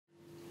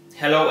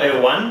Hello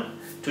everyone,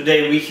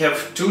 today we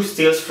have two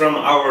stills from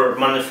our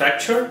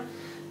manufacturer.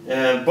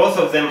 Both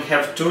of them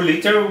have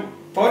 2-liter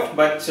pot,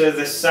 but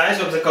the size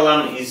of the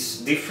column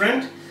is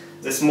different.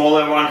 The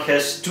smaller one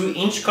has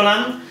 2-inch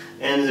column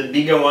and the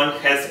bigger one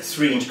has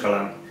 3-inch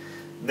column.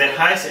 The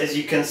height, as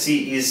you can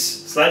see, is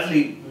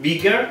slightly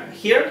bigger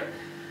here,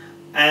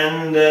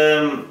 and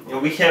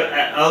we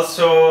have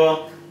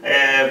also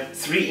a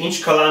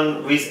 3-inch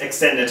column with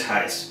extended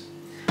height.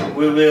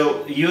 We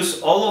will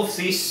use all of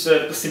these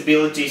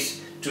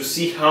possibilities to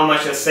see how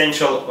much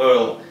essential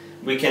oil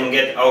we can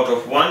get out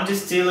of one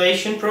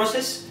distillation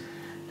process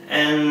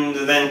and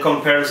then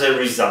compare the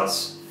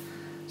results.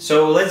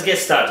 So let's get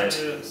started.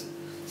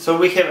 So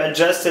we have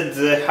adjusted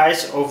the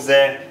height of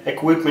the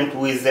equipment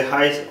with the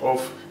height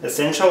of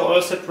essential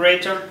oil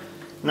separator.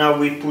 Now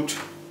we put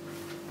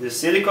the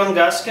silicone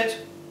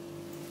gasket,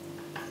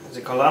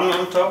 the column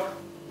on top,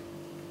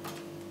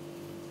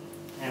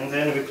 and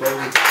then we close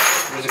it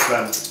with a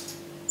clamp.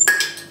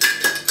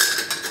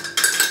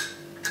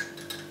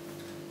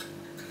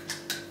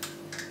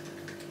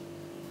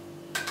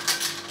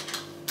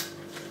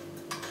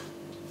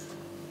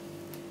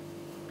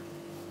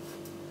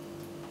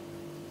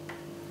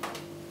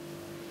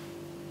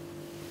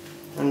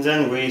 And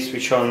then we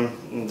switch on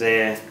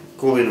the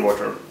cooling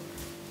water.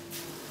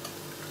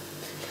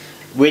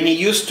 When you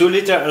use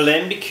 2-liter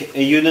alembic,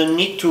 you don't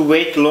need to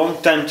wait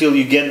long time till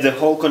you get the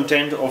whole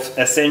content of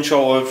essential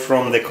oil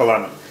from the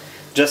column.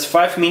 Just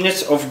 5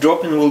 minutes of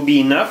dropping will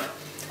be enough,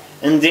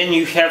 and then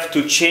you have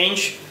to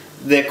change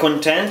the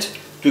content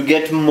to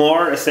get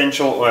more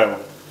essential oil.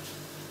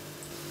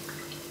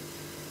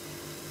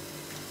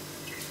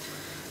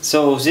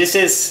 So this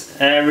is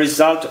a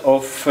result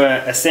of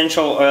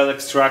essential oil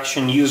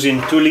extraction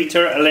using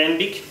 2-liter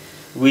alembic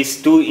with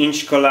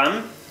 2-inch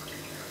column,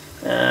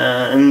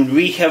 and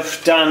we have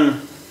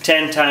done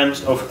 10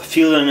 times of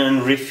filling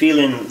and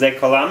refilling the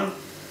column,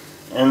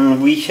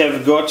 and we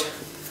have got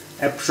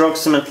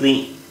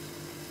approximately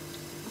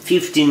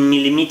 15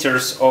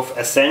 millimeters of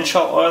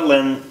essential oil,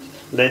 and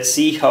let's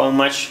see how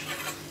much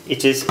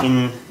it is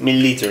in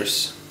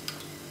milliliters.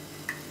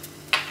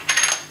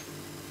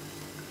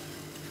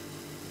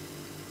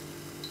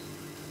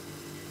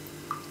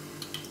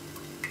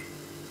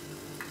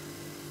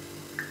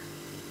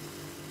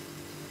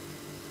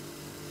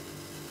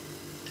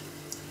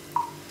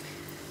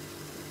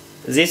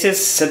 This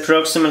is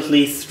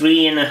approximately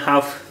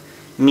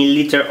 3.5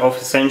 milliliter of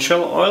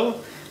essential oil.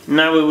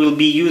 Now we will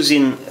be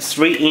using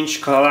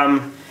 3-inch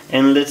column,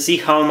 and let's see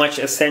how much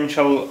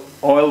essential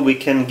oil we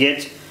can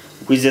get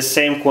with the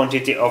same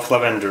quantity of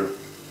lavender.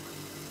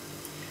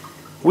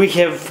 We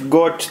have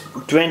got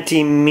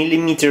 20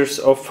 millimeters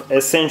of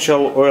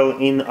essential oil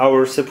in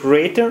our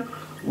separator,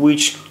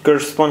 which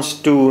corresponds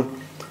to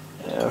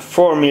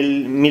 4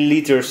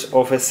 milliliters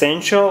of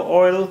essential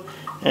oil,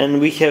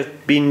 and we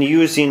have been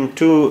using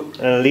 2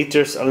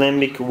 liters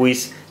alembic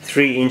with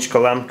 3-inch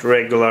column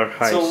regular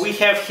height. So we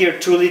have here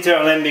 2-liter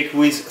alembic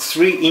with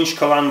 3-inch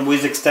column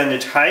with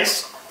extended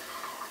height,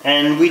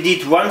 and we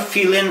did 1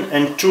 filling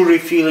and 2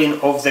 refilling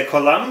of the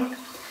column,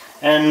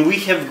 and we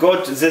have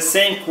got the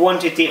same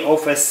quantity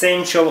of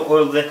essential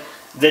oil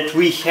that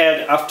we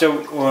had after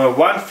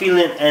 1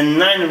 filling and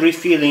 9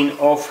 refilling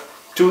of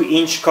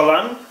 2-inch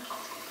column.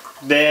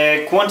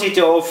 The quantity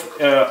of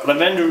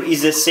lavender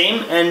is the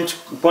same and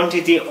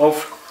quantity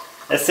of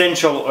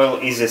essential oil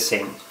is the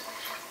same.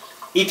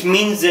 It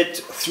means that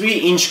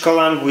 3-inch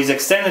column with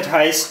extended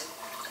height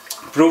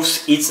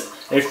proves its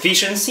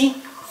efficiency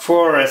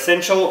for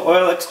essential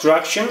oil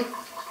extraction,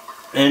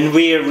 and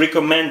we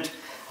recommend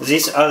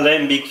this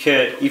alembic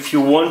if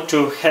you want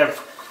to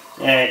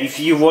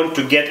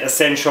get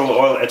essential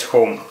oil at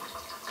home.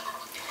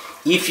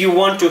 If you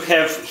want to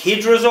have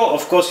hydrosol,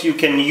 of course you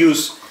can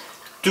use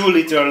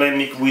 2-liter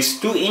alembic with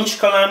 2-inch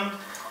column,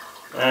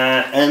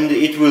 and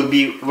it will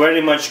be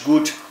very much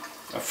good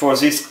for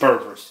this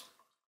purpose.